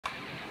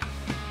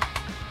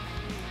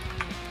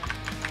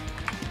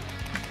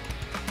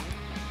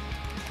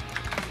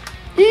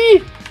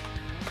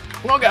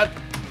Oh God.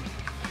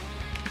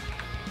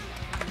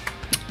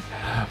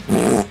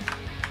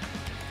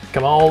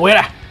 Come on,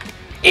 winner.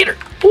 Eat her.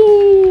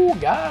 Ooh,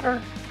 got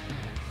her.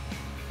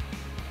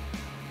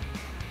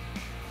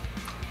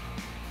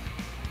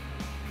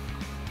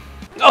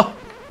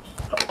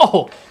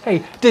 Oh,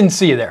 hey, didn't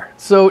see you there.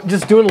 So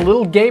just doing a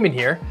little game in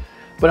here,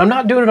 but I'm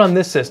not doing it on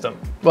this system.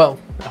 Well,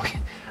 okay,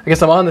 I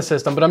guess I'm on the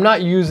system, but I'm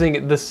not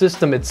using the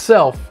system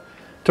itself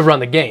to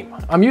run the game.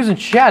 I'm using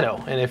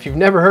Shadow, and if you've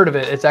never heard of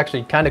it, it's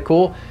actually kind of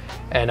cool,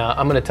 and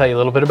I'm gonna tell you a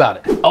little bit about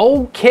it.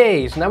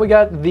 Okay, so now we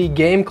got the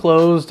game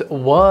closed.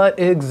 What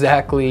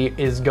exactly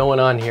is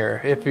going on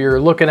here? If you're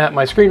looking at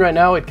my screen right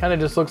now, it kind of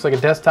just looks like a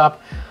desktop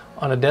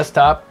on a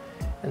desktop.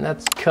 And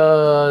that's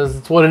because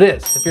it's what it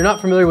is. If you're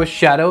not familiar with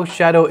Shadow,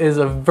 Shadow is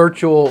a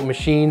virtual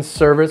machine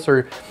service,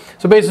 so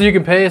basically you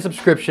can pay a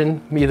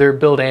subscription, either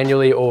billed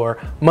annually or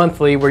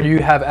monthly, where you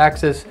have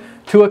access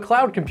to a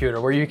cloud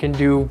computer where you can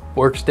do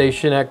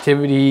workstation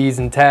activities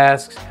and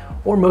tasks,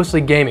 or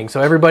mostly gaming.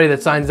 So everybody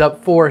that signs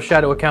up for a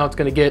Shadow account is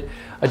going to get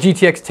a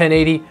GTX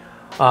 1080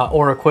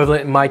 or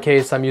equivalent. In my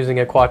case, I'm using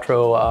a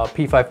Quattro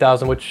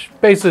P5000, which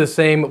basically the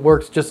same,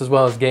 works just as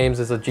well as games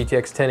as a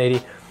GTX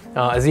 1080.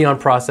 A Xeon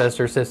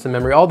processor, system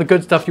memory, all the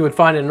good stuff you would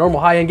find in a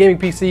normal high-end gaming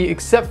PC,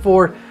 except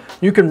for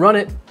you can run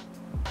it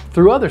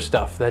through other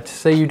stuff that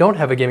say you don't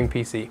have a gaming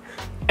PC.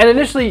 And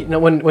initially, you know,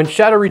 when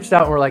Shadow reached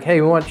out and we're like,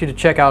 hey, we want you to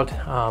check out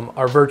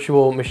our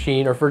virtual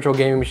machine, or virtual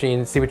gaming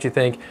machine, see what you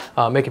think,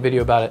 make a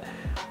video about it.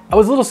 I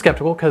was a little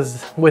skeptical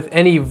because with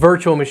any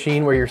virtual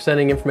machine where you're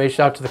sending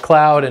information out to the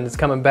cloud and it's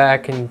coming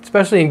back, and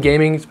especially in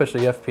gaming,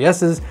 especially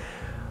FPSs,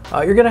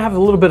 you're gonna have a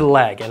little bit of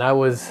lag. And I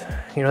was,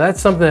 you know, that's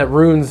something that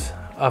ruins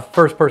a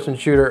first-person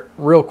shooter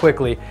real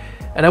quickly.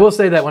 And I will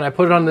say that when I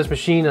put it on this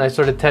machine and I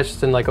started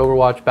testing like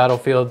Overwatch,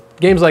 Battlefield,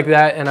 games like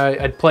that, and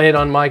I'd play it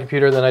on my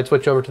computer, then I'd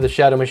switch over to the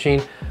Shadow machine.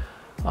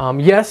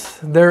 Yes,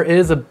 there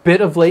is a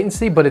bit of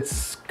latency, but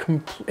it's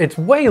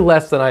way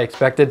less than I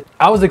expected.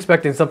 I was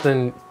expecting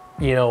something,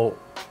 you know,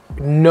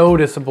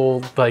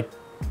 noticeable, like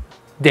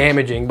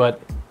damaging, but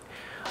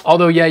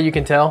although, yeah, you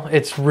can tell,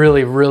 it's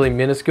really, really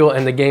minuscule,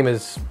 and the game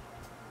is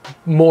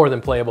more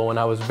than playable, and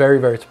I was very,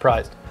 very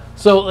surprised.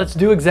 So let's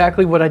do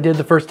exactly what I did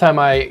the first time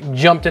I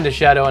jumped into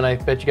Shadow, and I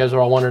bet you guys are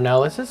all wondering now,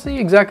 let's just see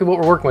exactly what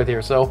we're working with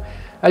here. So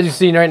as you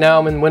see right now,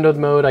 I'm in Windows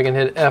mode. I can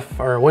hit F,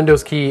 or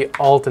Windows key,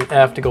 Alt and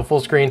F to go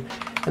full screen.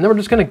 And then we're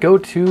just gonna go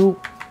to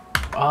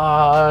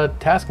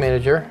Task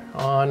Manager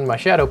on my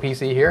Shadow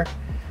PC here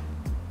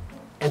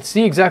and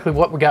see exactly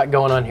what we got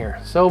going on here.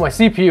 So my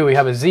CPU, we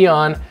have a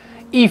Xeon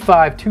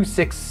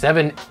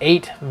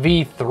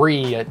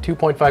E5-2678V3 at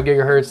 2.5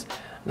 gigahertz,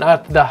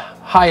 not the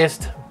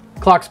highest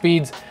clock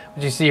speeds.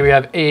 As you see, we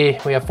have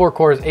 4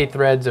 cores, 8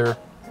 threads, or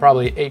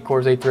probably 8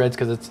 cores, 8 threads,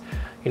 because it's,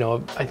 you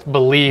know, I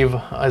believe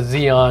a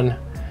Xeon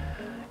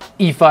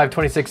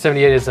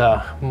E5-2678 is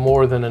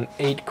more than an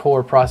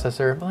 8-core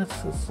processor. But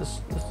let's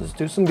just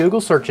do some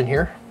Google searching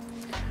here.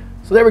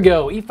 So there we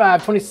go,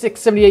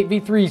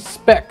 E5-2678V3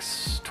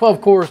 specs, 12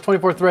 cores,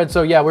 24 threads.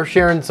 So yeah, we're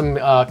sharing some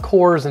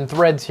cores and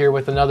threads here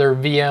with another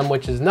VM,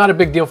 which is not a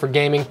big deal for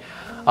gaming.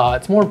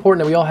 It's more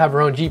important that we all have our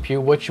own GPU,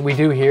 which we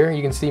do here.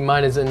 You can see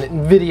mine is an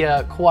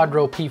NVIDIA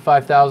Quattro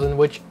P5000,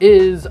 which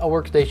is a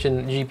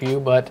workstation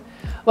GPU, but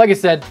like I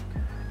said,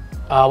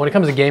 when it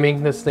comes to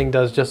gaming, this thing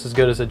does just as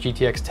good as a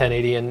GTX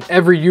 1080, and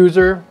every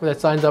user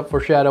that signs up for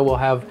Shadow will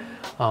have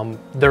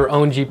their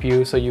own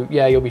GPU. So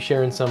you'll be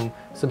sharing some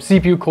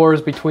CPU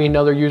cores between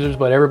other users,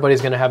 but everybody's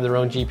gonna have their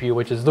own GPU,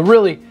 which is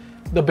really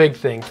the big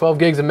thing. 12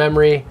 gigs of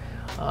memory,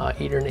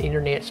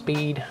 internet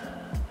speed,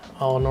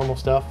 all normal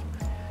stuff.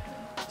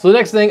 So the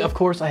next thing, of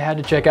course, I had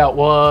to check out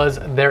was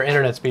their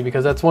internet speed,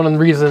 because that's one of the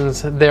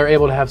reasons they're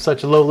able to have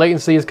such low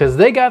latency, is because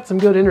they got some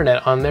good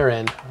internet on their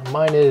end.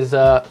 Mine is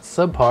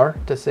subpar,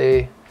 to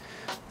say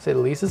the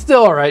least. It's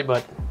still all right,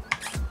 but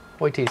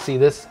wait till you see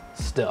this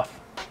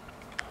stuff.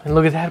 And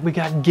look at that, we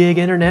got gig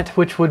internet,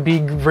 which would be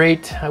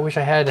great. I wish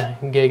I had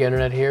gig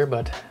internet here,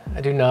 but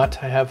I do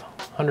not. I have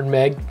 100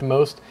 meg the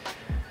most.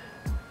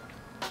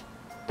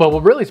 But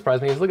what really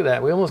surprised me is, look at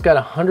that, we almost got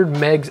 100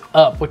 megs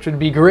up, which would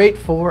be great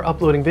for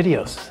uploading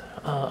videos.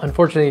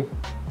 Unfortunately,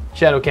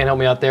 Shadow can't help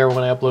me out there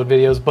when I upload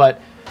videos,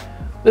 but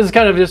this is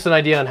kind of just an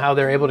idea on how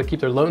they're able to keep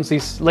their latency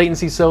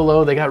so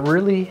low. They got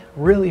really,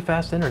 really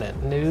fast internet.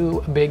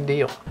 No big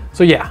deal.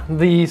 So yeah,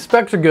 the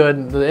specs are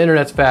good, the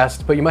internet's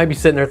fast, but you might be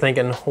sitting there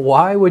thinking,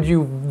 why would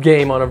you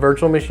game on a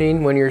virtual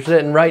machine when you're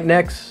sitting right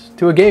next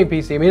to a gaming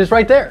PC? I mean, it's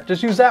right there,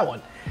 just use that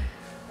one.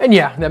 And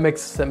yeah, that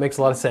makes a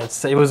lot of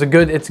sense.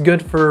 It's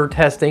good for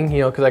testing, you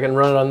know, because I can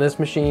run it on this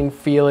machine,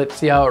 feel it,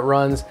 see how it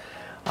runs,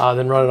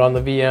 then run it on the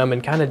VM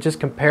and kind of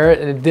just compare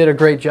it, and it did a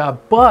great job.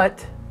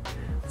 But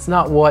it's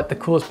not what the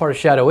coolest part of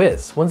Shadow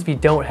is. Once we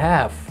don't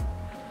have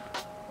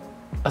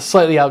a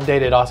slightly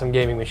outdated, awesome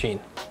gaming machine.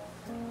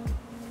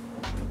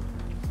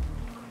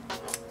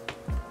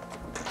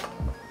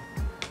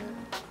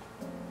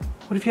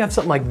 What if you have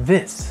something like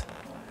this?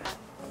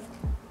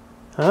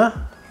 Huh?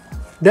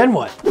 Then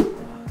what?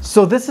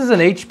 So this is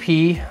an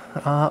HP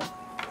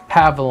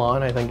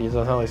Pavilion, I think is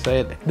how they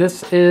say it.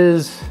 This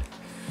is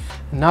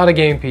Not a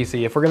game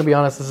PC. If we're gonna be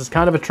honest, this is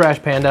kind of a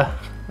trash panda.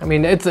 I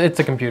mean, it's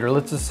a computer.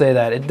 Let's just say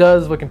that. It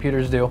does what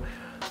computers do.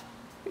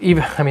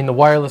 Even, I mean, the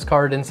wireless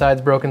card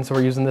inside's broken, so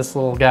we're using this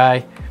little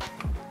guy.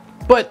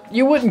 But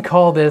you wouldn't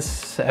call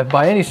this,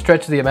 by any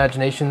stretch of the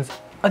imaginations,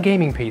 a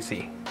gaming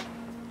PC.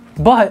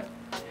 But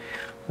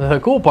the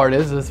cool part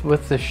is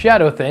with the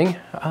Shadow thing,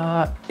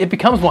 it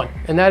becomes one.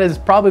 And that is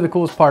probably the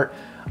coolest part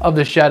of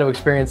the Shadow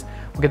experience.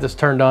 We'll get this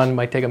turned on. It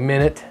might take a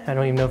minute. I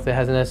don't even know if it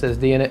has an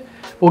SSD in it.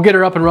 We'll get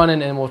her up and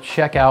running and we'll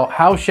check out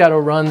how Shadow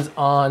runs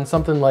on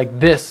something like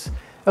this.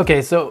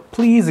 Okay, so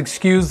please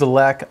excuse the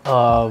lack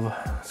of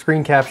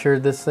screen capture.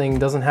 This thing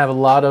doesn't have a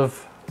lot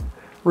of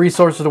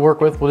resources to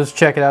work with. We'll just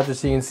check it out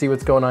just so you can see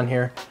what's going on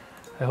here.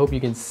 I hope you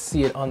can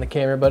see it on the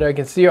camera, but I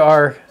can see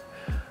our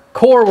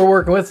core we're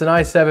working with is an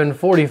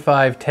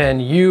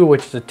i7-4510U,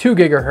 which is a 2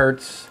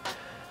 gigahertz.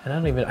 And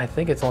I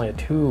think it's only a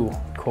 2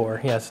 core.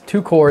 Yes,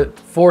 2 core,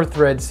 4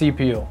 thread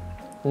CPU.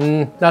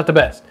 Not the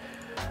best.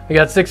 We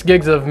got 6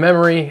 gigs of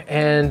memory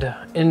and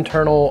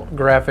internal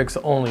graphics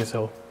only.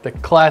 So the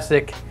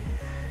classic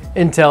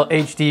Intel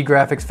HD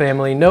graphics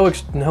family, no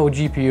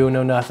GPU,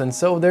 no nothing.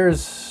 So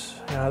there's,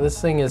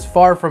 this thing is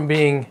far from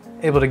being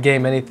able to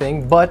game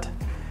anything, but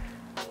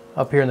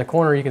up here in the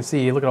corner you can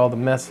see, look at all the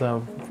mess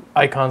of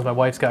icons my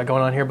wife's got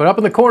going on here. But up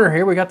in the corner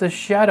here we got this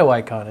Shadow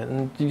icon,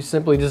 and you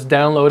simply just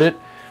download it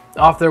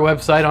off their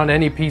website on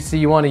any PC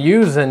you want to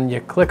use, and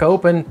you click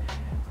open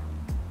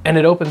and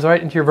it opens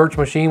right into your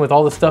virtual machine with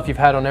all the stuff you've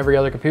had on every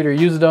other computer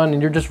you use it on,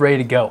 and you're just ready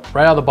to go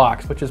right out of the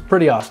box, which is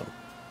pretty awesome.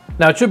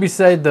 Now, it should be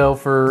said though,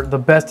 for the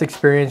best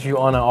experience, you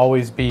want to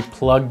always be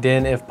plugged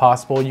in if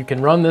possible. You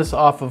can run this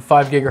off of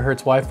 5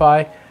 gigahertz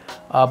Wi-Fi,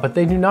 but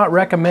they do not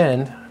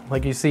recommend,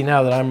 like you see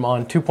now that I'm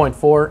on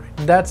 2.4,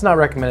 that's not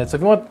recommended. So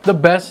if you want the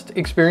best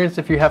experience,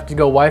 if you have to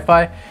go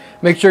Wi-Fi,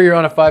 make sure you're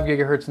on a 5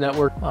 gigahertz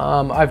network.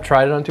 I've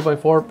tried it on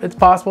 2.4. It's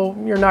possible.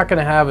 You're not going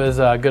to have as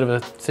good of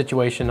a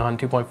situation on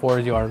 2.4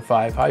 as you are on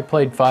 5. I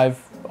played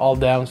 5 all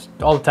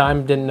the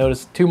time. Didn't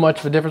notice too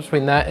much of a difference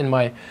between that and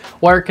my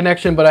wired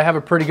connection, but I have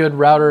a pretty good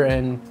router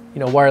and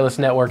wireless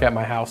network at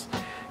my house.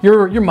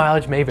 Your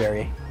mileage may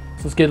vary.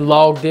 So let's get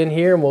logged in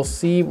here and we'll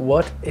see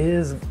what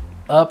is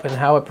up and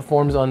how it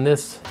performs on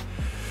this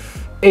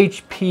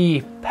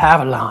HP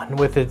Pavilion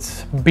with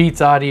its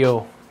Beats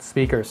audio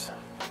speakers.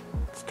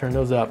 Let's turn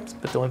those up.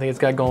 That's the only thing it's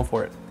got going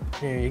for it.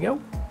 There you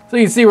go. So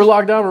you can see we're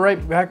logged on. We're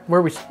right back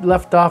where we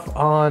left off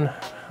on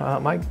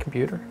my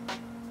computer.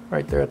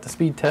 Right there at the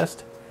speed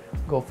test.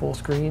 Go full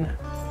screen.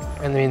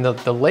 And I mean,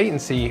 the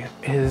latency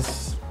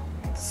is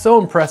so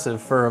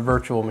impressive for a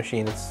virtual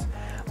machine. It's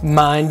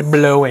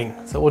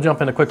mind-blowing. So we'll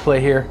jump in a quick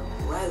play here.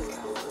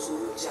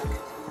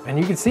 And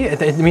you can see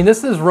it. I mean,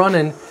 this is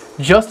running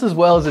just as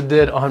well as it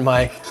did on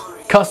my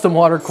custom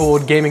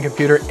water-cooled gaming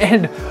computer.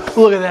 And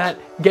look at that,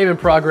 game in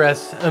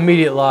progress,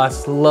 immediate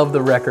loss. Love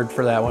the record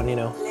for that one,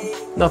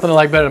 Nothing I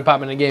like better than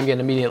popping in a game, getting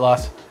immediate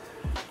loss.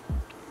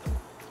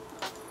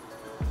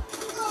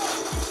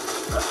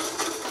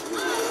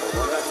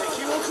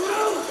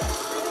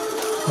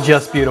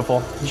 Just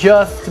beautiful,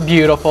 just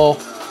beautiful.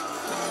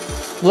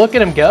 Look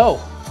at him go.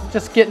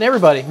 Just getting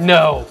everybody.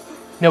 No,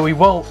 we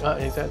won't.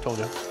 I told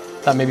you.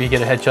 Thought maybe you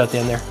get a headshot at the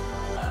end there.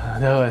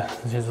 No,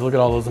 just look at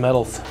all those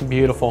medals.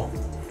 Beautiful.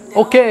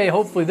 Okay,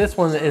 hopefully this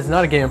one is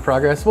not a game in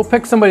progress. We'll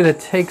pick somebody that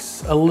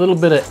takes a little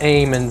bit of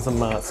aim and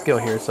some skill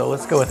here. So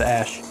let's go with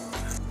Ash.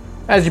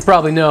 As you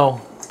probably know,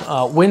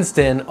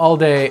 Winston all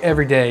day,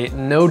 every day.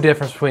 No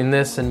difference between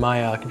this and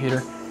my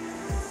computer.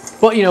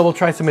 But we'll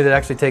try somebody that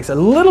actually takes a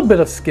little bit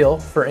of skill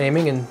for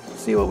aiming and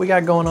see what we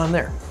got going on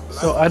there.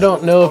 So I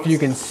don't know if you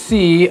can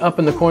see up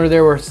in the corner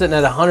there, we're sitting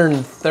at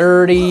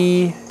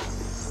 130,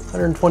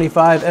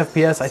 125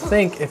 FPS. I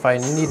think if I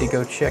need to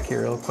go check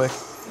here real quick,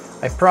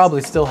 I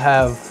probably still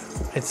have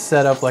it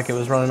set up like it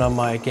was running on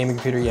my gaming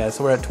computer. Yeah,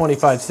 so we're at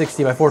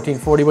 2560 by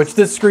 1440, which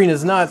this screen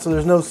is not, so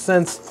there's no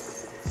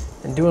sense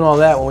in doing all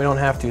that when we don't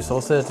have to. So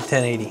we'll set it to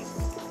 1080.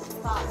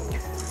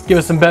 Give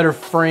us some better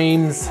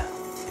frames.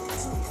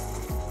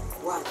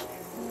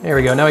 There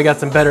we go, now we got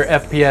some better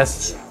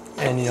FPS,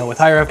 and with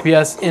higher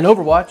FPS in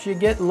Overwatch, you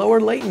get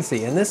lower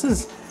latency, and this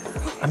is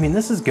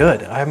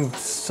good. I'm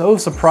so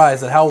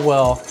surprised at how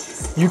well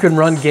you can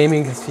run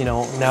gaming,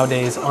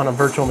 nowadays on a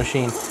virtual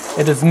machine.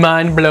 It is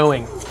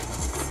mind-blowing.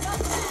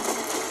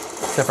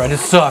 Except for I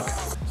just suck.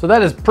 So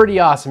that is pretty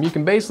awesome. You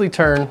can basically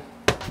turn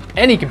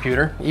any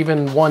computer,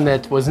 even one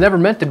that was never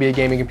meant to be a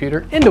gaming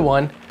computer, into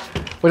one,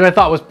 which I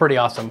thought was pretty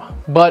awesome.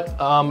 But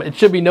it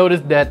should be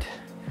noted that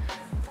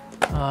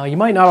you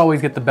might not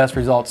always get the best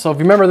results. So if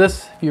you remember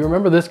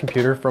this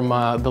computer from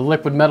the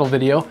liquid metal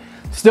video,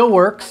 still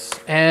works.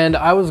 And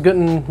I was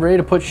getting ready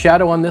to put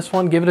Shadow on this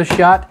one, give it a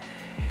shot.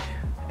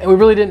 And we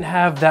really didn't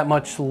have that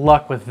much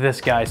luck with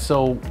this guy.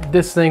 So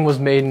this thing was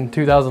made in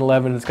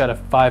 2011. It's got a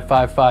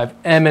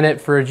 555M in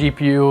it for a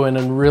GPU and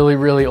a really,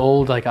 really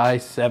old like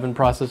i7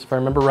 processor, if I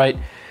remember right.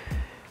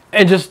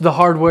 And just the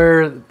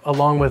hardware,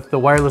 along with the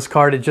wireless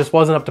card, it just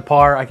wasn't up to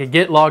par. I could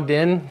get logged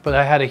in, but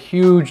I had a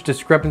huge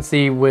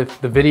discrepancy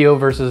with the video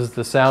versus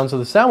the sound. So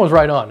the sound was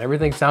right on.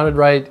 Everything sounded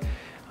right.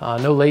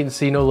 No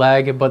latency, no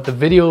lag, but the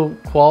video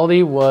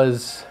quality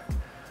was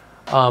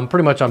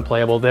pretty much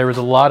unplayable. There was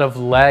a lot of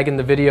lag in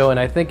the video, and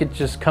I think it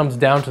just comes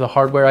down to the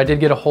hardware. I did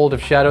get a hold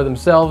of Shadow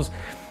themselves.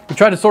 We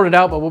tried to sort it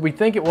out, but what we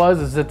think it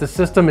was is that the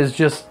system is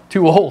just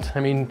too old.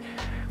 I mean,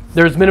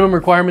 there's minimum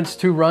requirements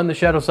to run the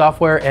Shadow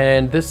software,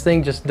 and this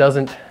thing just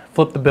doesn't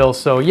flip the bill.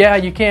 So yeah,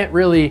 you can't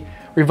really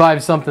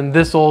revive something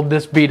this old,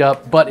 this beat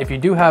up, but if you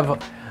do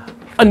have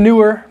a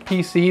newer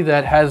PC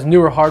that has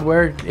newer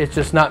hardware, it's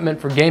just not meant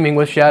for gaming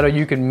with Shadow,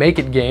 you can make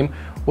it game,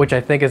 which I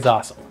think is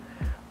awesome.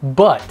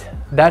 But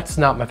that's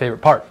not my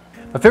favorite part.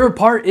 My favorite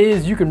part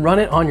is you can run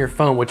it on your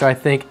phone, which I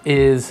think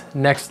is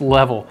next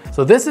level.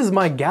 So this is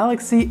my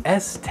Galaxy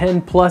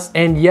S10 Plus,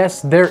 and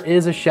yes, there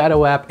is a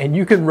Shadow app, and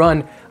you can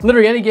run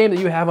literally any game that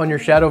you have on your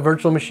Shadow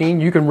virtual machine.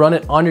 You can run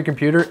it on your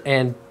computer,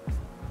 and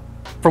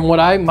from what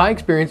my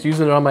experience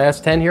using it on my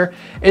S10 here,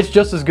 it's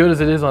just as good as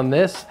it is on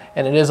this,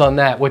 and it is on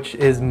that, which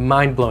is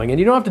mind-blowing. And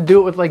you don't have to do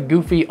it with like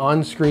goofy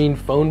on-screen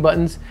phone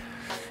buttons.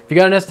 If you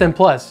got an S10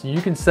 Plus,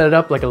 you can set it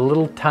up like a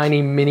little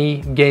tiny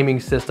mini gaming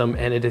system,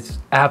 and it is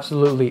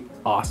absolutely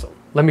awesome.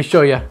 Let me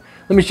show you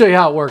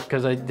how it works,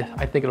 because I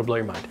think it'll blow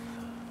your mind.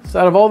 So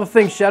out of all the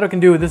things Shadow can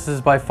do, this is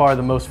by far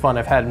the most fun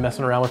I've had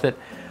messing around with it.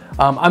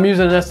 I'm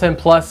using an S10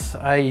 Plus.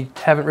 I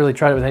haven't really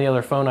tried it with any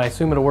other phone. I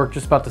assume it'll work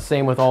just about the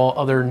same with all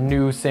other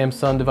new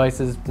Samsung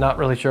devices. Not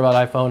really sure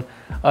about iPhone.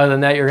 Other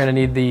than that, you're gonna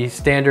need the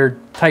standard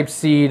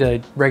Type-C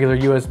to regular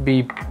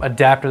USB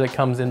adapter that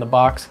comes in the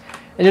box.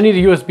 And you'll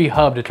need a USB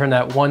hub to turn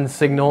that one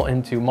signal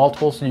into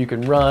multiple, so you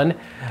can run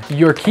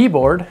your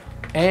keyboard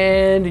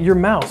and your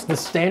mouse, the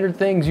standard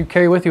things you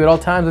carry with you at all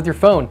times with your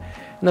phone.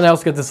 And then I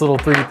also got this little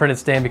 3D printed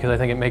stand because I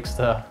think it makes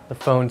the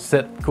phone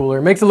sit cooler.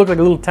 It makes it look like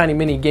a little tiny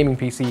mini gaming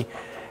PC.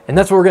 And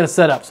that's what we're gonna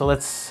set up. So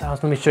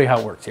let me show you how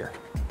it works here.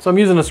 So I'm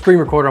using a screen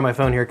recorder on my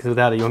phone here because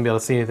without it you won't be able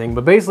to see anything.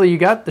 But basically you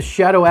got the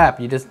Shadow app.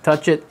 You just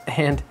touch it,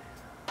 and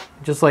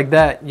just like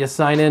that, you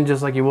sign in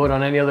just like you would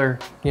on any other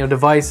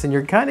device, and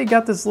you're kind of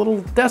got this little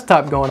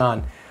desktop going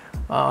on.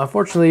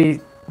 Unfortunately,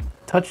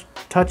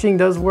 touching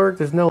does work.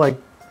 There's no like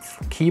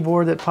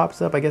keyboard that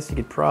pops up. I guess you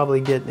could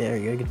probably get there.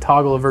 You could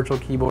toggle a virtual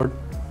keyboard.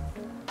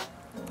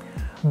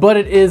 But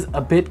it is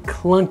a bit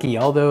clunky,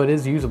 although it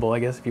is usable, I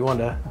guess, if you want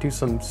to do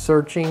some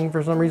searching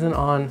for some reason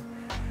on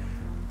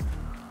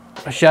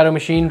a Shadow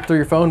machine through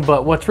your phone.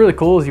 But what's really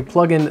cool is you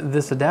plug in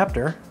this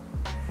adapter,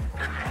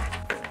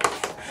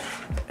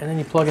 and then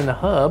you plug in the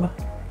hub.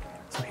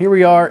 So here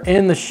we are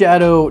in the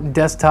Shadow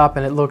desktop,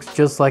 and it looks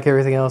just like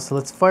everything else. So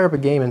let's fire up a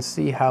game and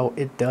see how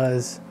it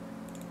does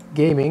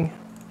gaming.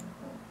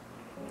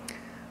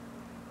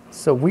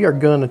 So we are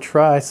gonna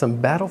try some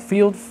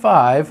Battlefield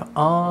 5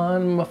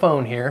 on my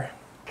phone here.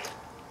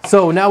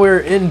 So now we're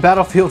in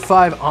Battlefield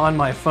 5 on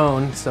my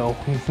phone. So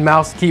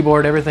mouse,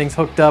 keyboard, everything's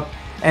hooked up.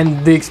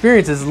 And the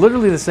experience is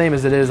literally the same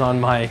as it is on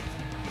my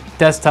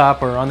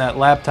desktop or on that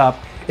laptop.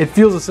 It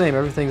feels the same.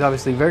 Everything's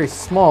obviously very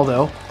small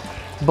though.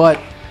 But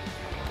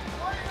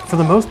for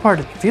the most part,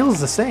 it feels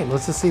the same.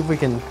 Let's just see if we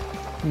can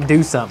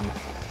do something.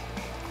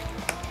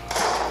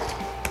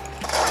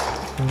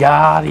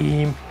 Got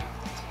him.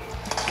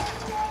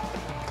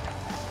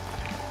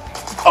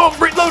 Oh,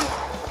 reload!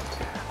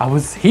 I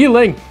was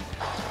healing.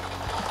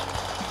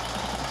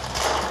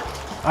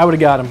 I would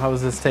have got him. I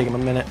was just taking a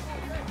minute.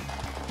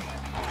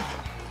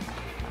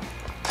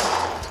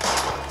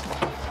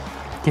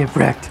 Get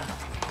wrecked.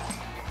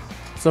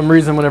 For some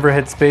reason, whenever I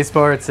hit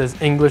spacebar, it says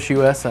English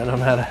US. I don't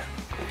know how to,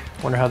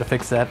 wonder how to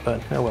fix that,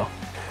 but oh well.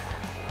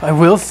 I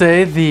will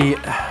say the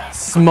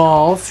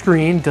small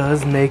screen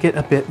does make it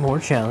a bit more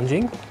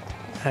challenging,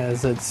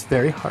 as it's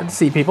very hard to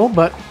see people,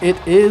 but it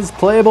is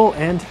playable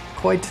and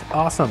quite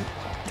awesome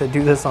to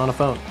do this on a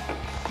phone.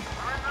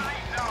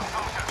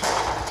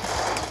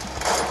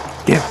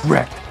 Get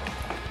wrecked.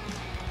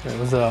 It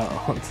was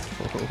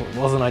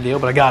wasn't ideal,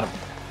 but I got him.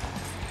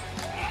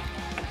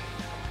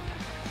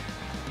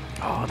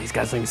 Oh, these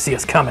guys don't even see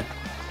us coming.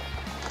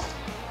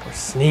 We're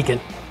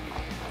sneaking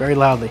very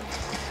loudly.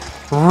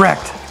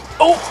 Wrecked.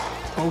 Oh,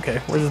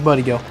 okay. Where's his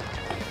buddy go?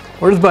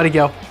 Where'd his buddy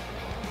go?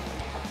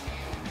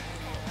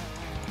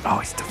 Oh,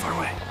 he's too far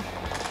away.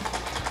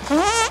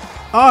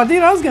 Oh,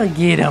 dude, I was gonna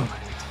get him.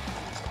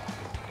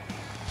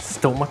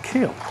 Stole my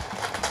kill.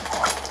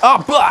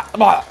 Oh, blah,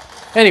 blah.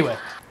 Anyway,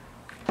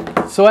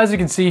 so as you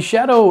can see,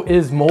 Shadow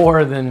is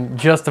more than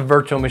just a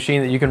virtual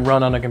machine that you can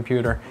run on a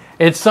computer.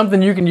 It's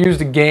something you can use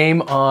to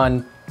game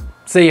on.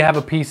 Say you have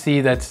a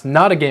PC that's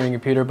not a gaming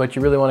computer, but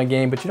you really want to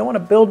game, but you don't want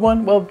to build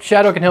one. Well,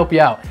 Shadow can help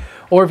you out.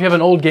 Or if you have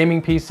an old gaming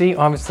PC,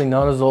 obviously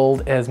not as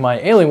old as my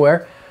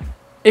Alienware,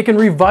 it can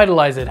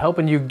revitalize it,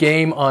 helping you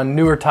game on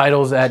newer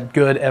titles at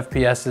good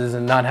FPSs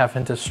and not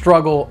having to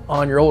struggle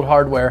on your old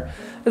hardware,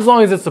 as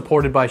long as it's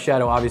supported by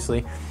Shadow,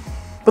 obviously.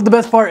 But the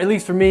best part, at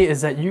least for me, is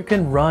that you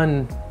can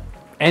run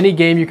any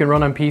game you can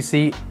run on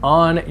PC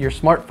on your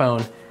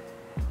smartphone,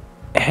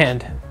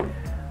 and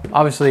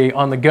obviously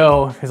on the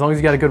go, as long as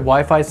you got a good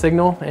Wi-Fi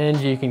signal and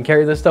you can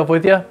carry this stuff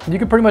with you, you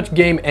can pretty much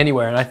game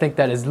anywhere, and I think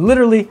that is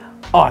literally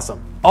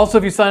awesome. Also,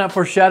 if you sign up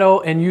for Shadow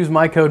and use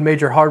my code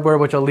MAJORHARDWARE,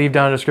 which I'll leave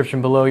down in the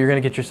description below, you're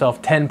going to get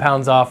yourself 10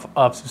 pounds off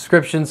of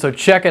subscription. So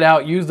check it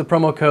out. Use the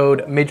promo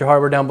code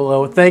MAJORHARDWARE down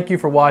below. Thank you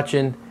for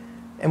watching,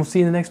 and we'll see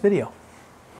you in the next video.